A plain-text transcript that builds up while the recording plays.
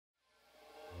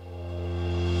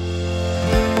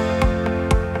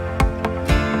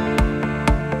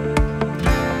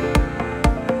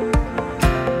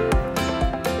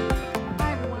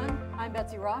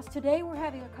Today we're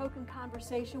having a cooking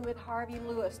conversation with Harvey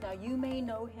Lewis. Now you may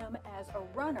know him as a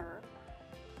runner,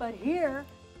 but here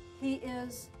he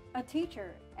is a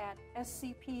teacher at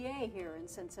SCPA here in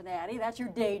Cincinnati. That's your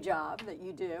day job that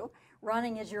you do.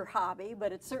 Running is your hobby,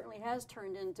 but it certainly has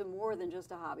turned into more than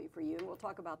just a hobby for you. We'll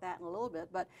talk about that in a little bit.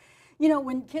 But, you know,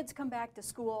 when kids come back to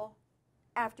school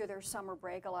after their summer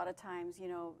break, a lot of times, you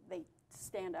know, they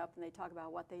stand up and they talk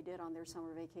about what they did on their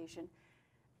summer vacation.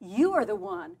 You are the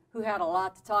one who had a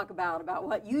lot to talk about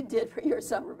what you did for your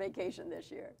summer vacation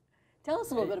this year. Tell us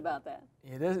a little bit about that.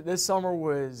 Yeah, this summer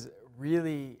was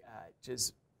really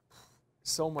just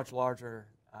so much larger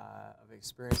of an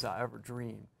experience than I ever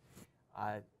dreamed.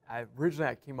 Originally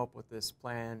I came up with this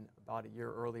plan about a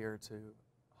year earlier to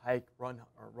run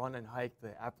and hike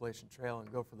the Appalachian Trail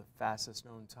and go for the fastest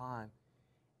known time.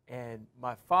 And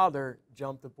my father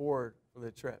jumped aboard for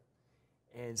the trip.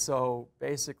 And so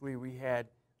basically we had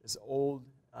this old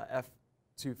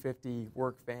F-250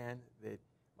 work van that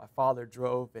my father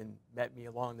drove and met me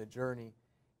along the journey.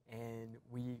 And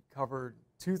we covered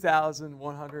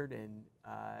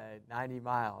 2,190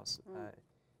 miles.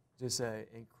 Just an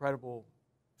incredible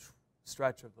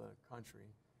stretch of the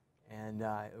country. And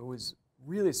it was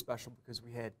really special because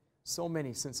we had so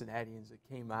many Cincinnatians that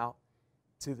came out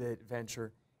to the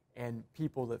adventure and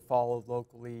people that followed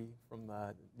locally from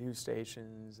the news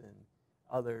stations and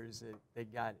others that they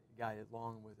got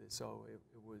along with it. So it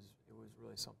was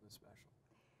really something special.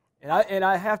 And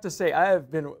I have to say, I have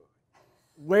been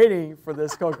waiting for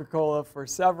this Coca-Cola for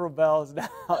several bells now.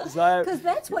 Because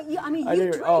that's what you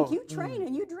train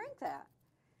and you drink that.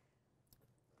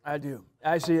 I do.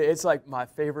 Actually, it's like my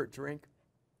favorite drink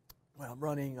when I'm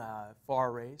running a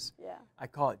far race. Yeah. I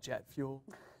call it jet fuel.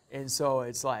 And so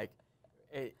it's like,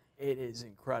 it is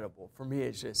incredible. For me,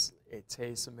 it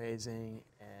tastes amazing,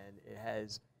 and it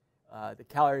has the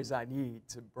calories I need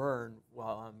to burn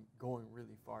while I'm going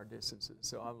really far distances.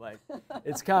 So I'm like,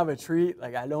 it's kind of a treat.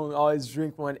 Like, I don't always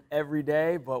drink one every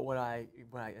day, but when I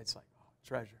it's like, oh,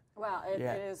 treasure. Wow, it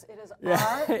is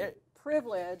Yeah. our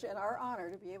privilege and our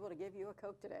honor to be able to give you a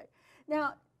Coke today.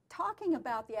 Now, talking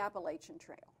about the Appalachian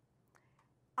Trail,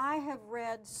 I have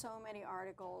read so many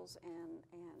articles and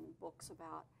books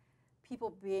about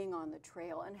people being on the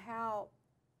trail and how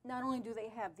not only do they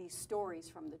have these stories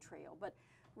from the trail, but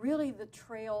really the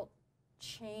trail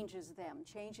changes them,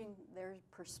 changing their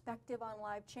perspective on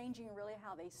life, changing really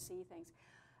how they see things.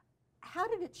 How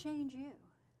did it change you?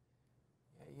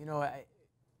 Yeah, you know, it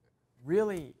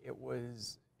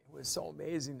was so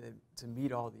amazing to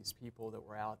meet all these people that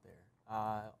were out there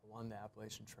along the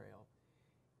Appalachian Trail.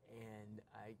 And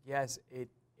I guess it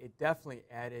definitely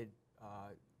added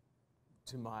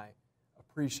to my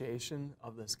appreciation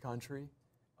of this country,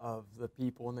 of the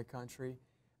people in the country.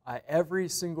 Every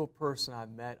single person I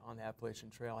met on the Appalachian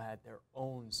Trail had their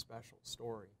own special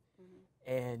story.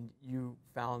 Mm-hmm. And you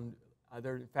found,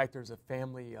 in fact, there's a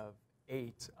family of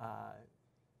 8,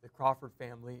 the Crawford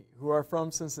family, who are from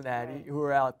Cincinnati, right, who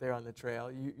are out there on the trail.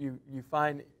 You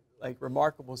find like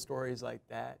remarkable stories like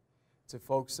that to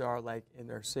folks that are like in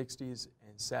their 60s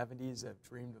and 70s that have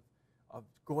dreamed of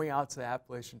going out to the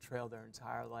Appalachian Trail their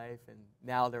entire life, and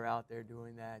now they're out there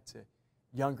doing that, to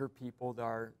younger people that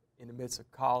are in the midst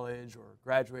of college or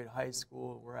graduated high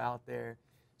school. We're out there.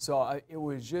 So it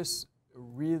was just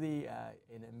really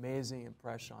an amazing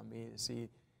impression on me to see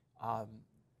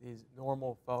these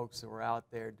normal folks that were out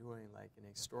there doing like an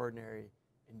extraordinary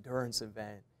endurance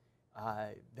event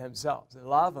themselves. And a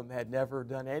lot of them had never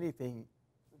done anything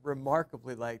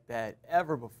remarkably like that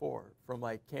ever before, from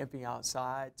like camping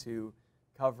outside to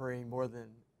covering more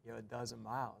than a dozen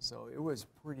miles. So it was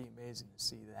pretty amazing to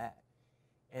see that.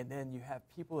 And then you have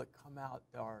people that come out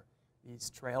that are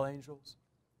these trail angels,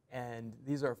 and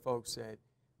these are folks that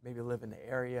maybe live in the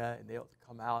area, and they'll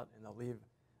come out and they'll leave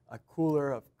a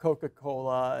cooler of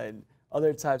Coca-Cola and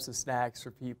other types of snacks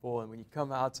for people. And when you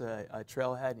come out to a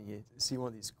trailhead and you see one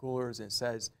of these coolers and it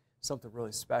says something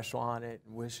really special on it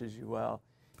and wishes you well,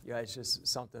 it's just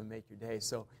something to make your day.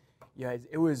 So,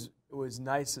 it was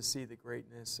nice to see the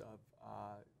greatness of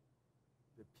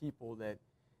the people that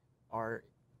are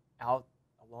out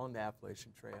along the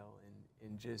Appalachian Trail,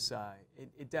 and just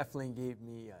it definitely gave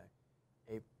me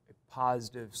a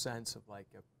positive sense of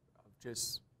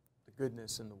just the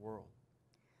goodness in the world.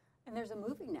 And there's a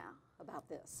movie now about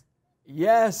this.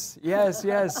 Yes.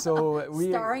 So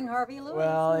starring Harvey Lewis.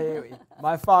 Well,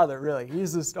 my father, really,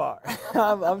 he's the star.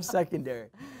 I'm secondary.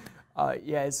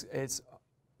 It's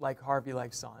like Harvey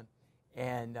like son,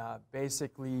 and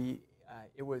basically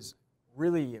it was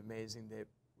really amazing that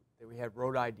we had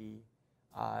Road ID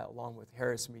along with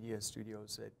Harris Media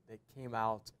Studios that came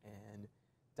out and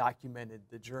documented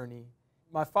the journey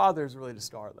my father's really the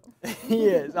star, though. He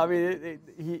is. I mean,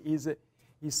 he's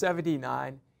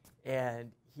 79,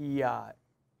 and he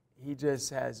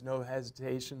just has no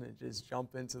hesitation to just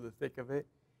jump into the thick of it.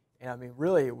 And I mean,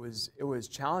 really, it was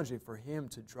challenging for him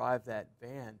to drive that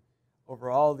van over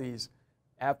all these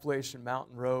Appalachian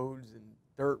mountain roads and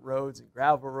dirt roads and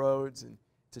gravel roads, and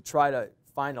to try to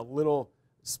find a little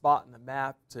spot in the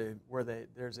map to where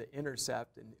there's an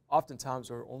intercept. And oftentimes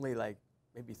there are only like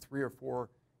maybe 3 or 4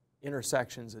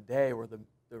 intersections a day where the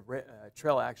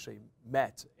trail actually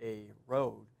met a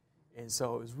road. And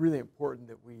so it was really important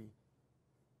that we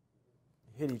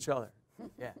hit each other.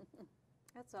 Yeah.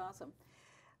 That's awesome.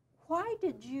 Why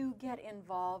did you get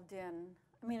involved in,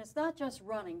 I mean, it's not just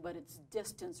running, but it's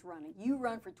distance running. You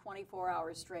run for 24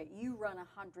 hours straight. You run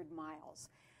 100 miles.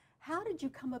 How did you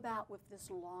come about with this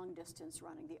long distance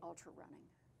running, the ultra running?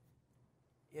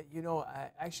 Yeah, you know,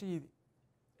 actually,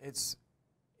 it's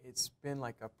been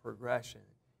like a progression.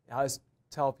 And I always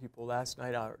tell people last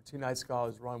night, or 2 nights ago, I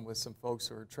was running with some folks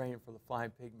who were training for the Flying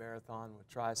Pig Marathon with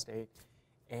Tri-State,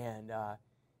 and I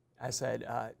said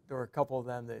there were a couple of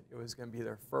them that it was going to be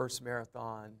their first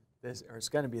marathon it's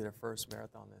going to be their first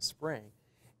marathon this spring.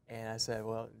 And I said,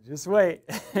 well, just wait,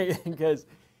 because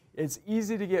it's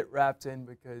easy to get wrapped in,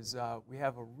 because we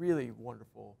have a really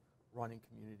wonderful running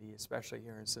community, especially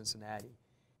here in Cincinnati.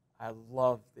 I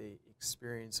love the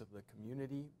experience of the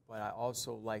community, but I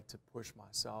also like to push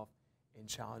myself and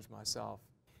challenge myself.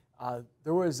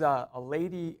 There was a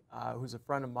lady who's a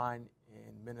friend of mine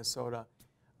in Minnesota,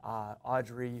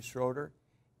 Audrey Schroeder,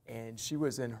 and she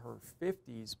was in her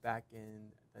 50s back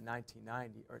in the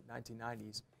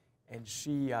 1990s, and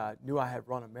she knew I had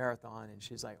run a marathon, and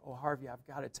she's like, oh, Harvey, I've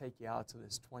got to take you out to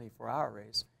this 24-hour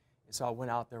race. And so I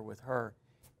went out there with her,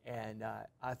 and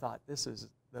I thought, this is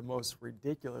the most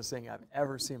ridiculous thing I've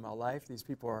ever seen in my life. These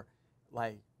people are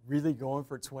like really going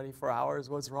for 24 hours.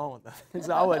 What's wrong with them?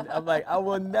 So I'm like, I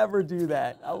will never do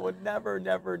that. I would never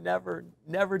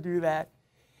do that.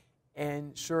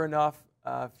 And sure enough,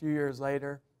 a few years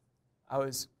later, I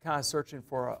was kind of searching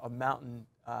for a mountain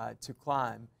to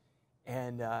climb,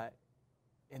 and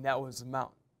that was the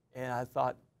mountain. And I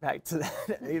thought back to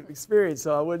that experience.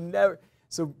 So I would never.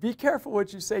 So be careful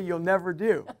what you say you'll never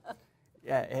do.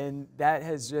 Yeah, and that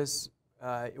has just,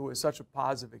 it was such a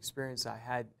positive experience I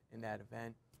had in that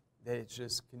event that it's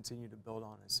just continued to build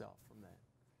on itself from there.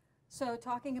 So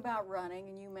talking about running,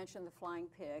 and you mentioned the Flying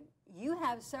Pig, you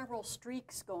have several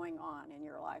streaks going on in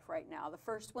your life right now. The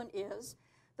first one is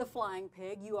the Flying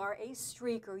Pig. You are a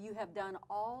streaker. You have done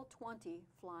all 20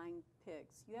 Flying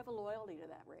Pigs. You have a loyalty to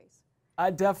that race.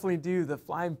 I definitely do. The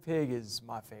Flying Pig is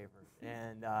my favorite,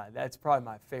 and that's probably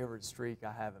my favorite streak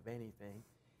I have of anything,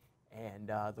 and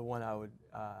the one I would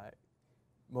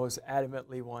most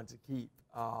adamantly want to keep.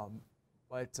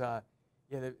 Yeah,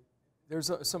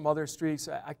 there's some other streaks.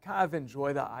 I kind of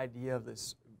enjoy the idea of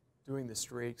doing the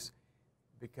streaks,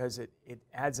 because it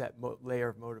adds that layer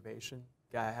of motivation.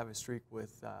 I have a streak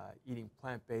with eating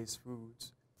plant-based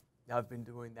foods. Now I've been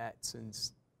doing that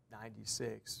since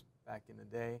 '96, back in the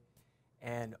day.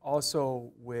 And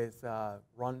also with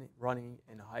running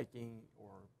and hiking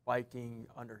or biking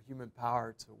under human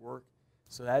power to work.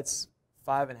 So that's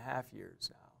 5.5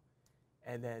 years now.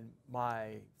 And then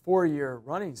my 4-year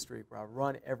running streak, where I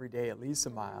run every day at least a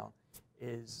mile,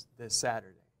 is this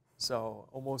Saturday. So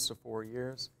almost 4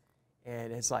 years.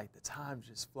 And it's like the time's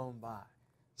just flown by.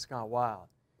 It's kind of wild.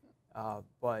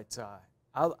 But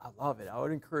I love it. I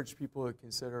would encourage people to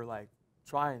consider like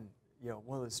trying,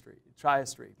 one of the streaks. Try a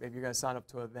streak. Maybe you're going to sign up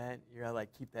to an event. You're going to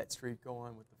like keep that streak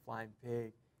going with the Flying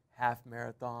Pig, half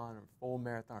marathon or full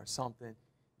marathon or something.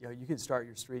 You can start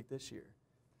your streak this year.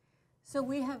 So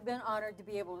we have been honored to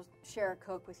be able to share a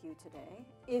Coke with you today.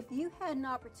 If you had an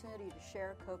opportunity to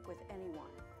share a Coke with anyone,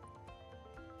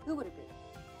 who would it be?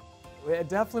 Well,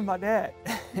 definitely my dad.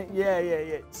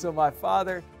 Yeah. So my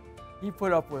father, he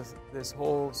put up with this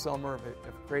whole summer of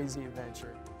crazy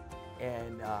adventure.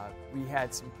 And we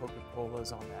had some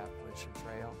Coca-Colas on the Appalachian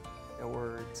Trail that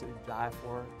were to die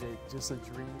for. Just a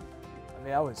dream. I mean,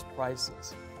 that was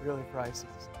priceless, really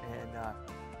priceless. And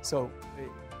so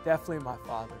definitely my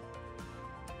father.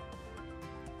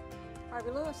 Harvey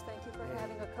Lewis, thank you for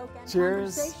having a Coke and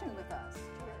Cheers. conversation with us.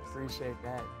 Cheers. Appreciate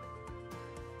that.